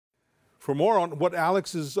For more on what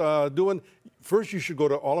Alex is doing, first you should go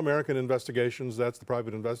to All American Investigations. That's the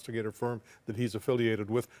private investigator firm that he's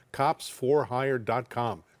affiliated with.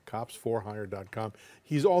 Cops4hire.com. Cops4hire.com.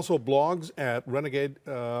 He's also blogs at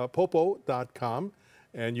renegadepopo.com.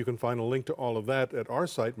 And you can find a link to all of that at our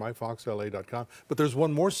site, myfoxla.com. But there's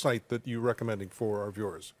one more site that you're recommending for our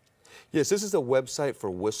viewers. Yes, this is a website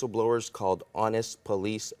for whistleblowers called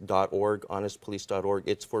honestpolice.org, honestpolice.org.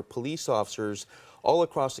 It's for police officers all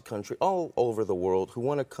across the country, all over the world, who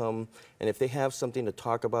want to come, and if they have something to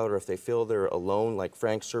talk about or if they feel they're alone, like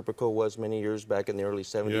Frank Serpico was many years back in the early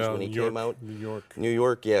 70s when he came out. New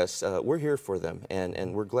York, yes. We're here for them,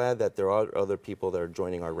 and we're glad that there are other people that are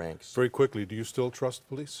joining our ranks. Very quickly, do you still trust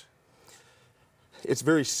police? It's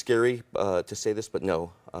very scary to say this, but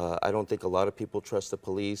no. I don't think a lot of people trust the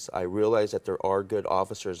police. I realize that there are good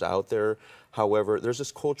officers out there. However, there's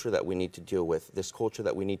this culture that we need to deal with, this culture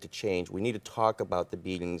that we need to change. We need to talk about the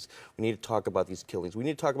beatings. We need to talk about these killings. We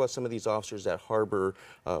need to talk about some of these officers that harbor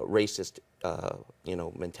racist,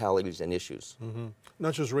 mentalities and issues. Mm-hmm.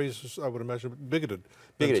 Not just racist, I would imagine, but bigoted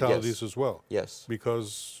mentalities, yes, as well. Yes.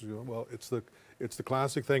 Because, well, it's the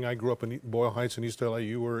classic thing. I grew up in Boyle Heights in East LA.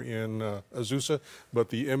 You were in Azusa, but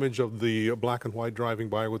the image of the black and white driving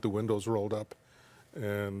by with the windows rolled up,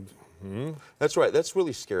 and that's right. That's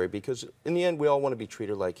really scary because in the end, we all want to be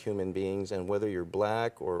treated like human beings, and whether you're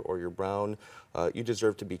black or you're brown, you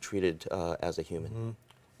deserve to be treated as a human. Mm-hmm.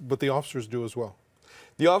 But the officers do as well.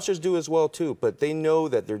 The officers do as well, too, but they know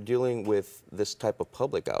that they're dealing with this type of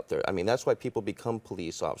public out there. I mean, that's why people become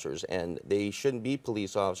police officers, and they shouldn't be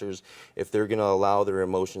police officers if they're going to allow their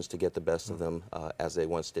emotions to get the best of them, as they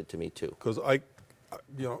once did to me, too. Because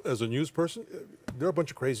as a news person, there are a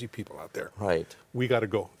bunch of crazy people out there. Right. We got to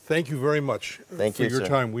go. Thank you very much for your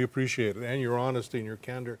time. We appreciate it, and your honesty and your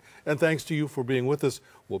candor. And thanks to you for being with us.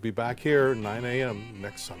 We'll be back here 9 a.m.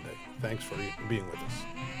 next Sunday. Thanks for being with us.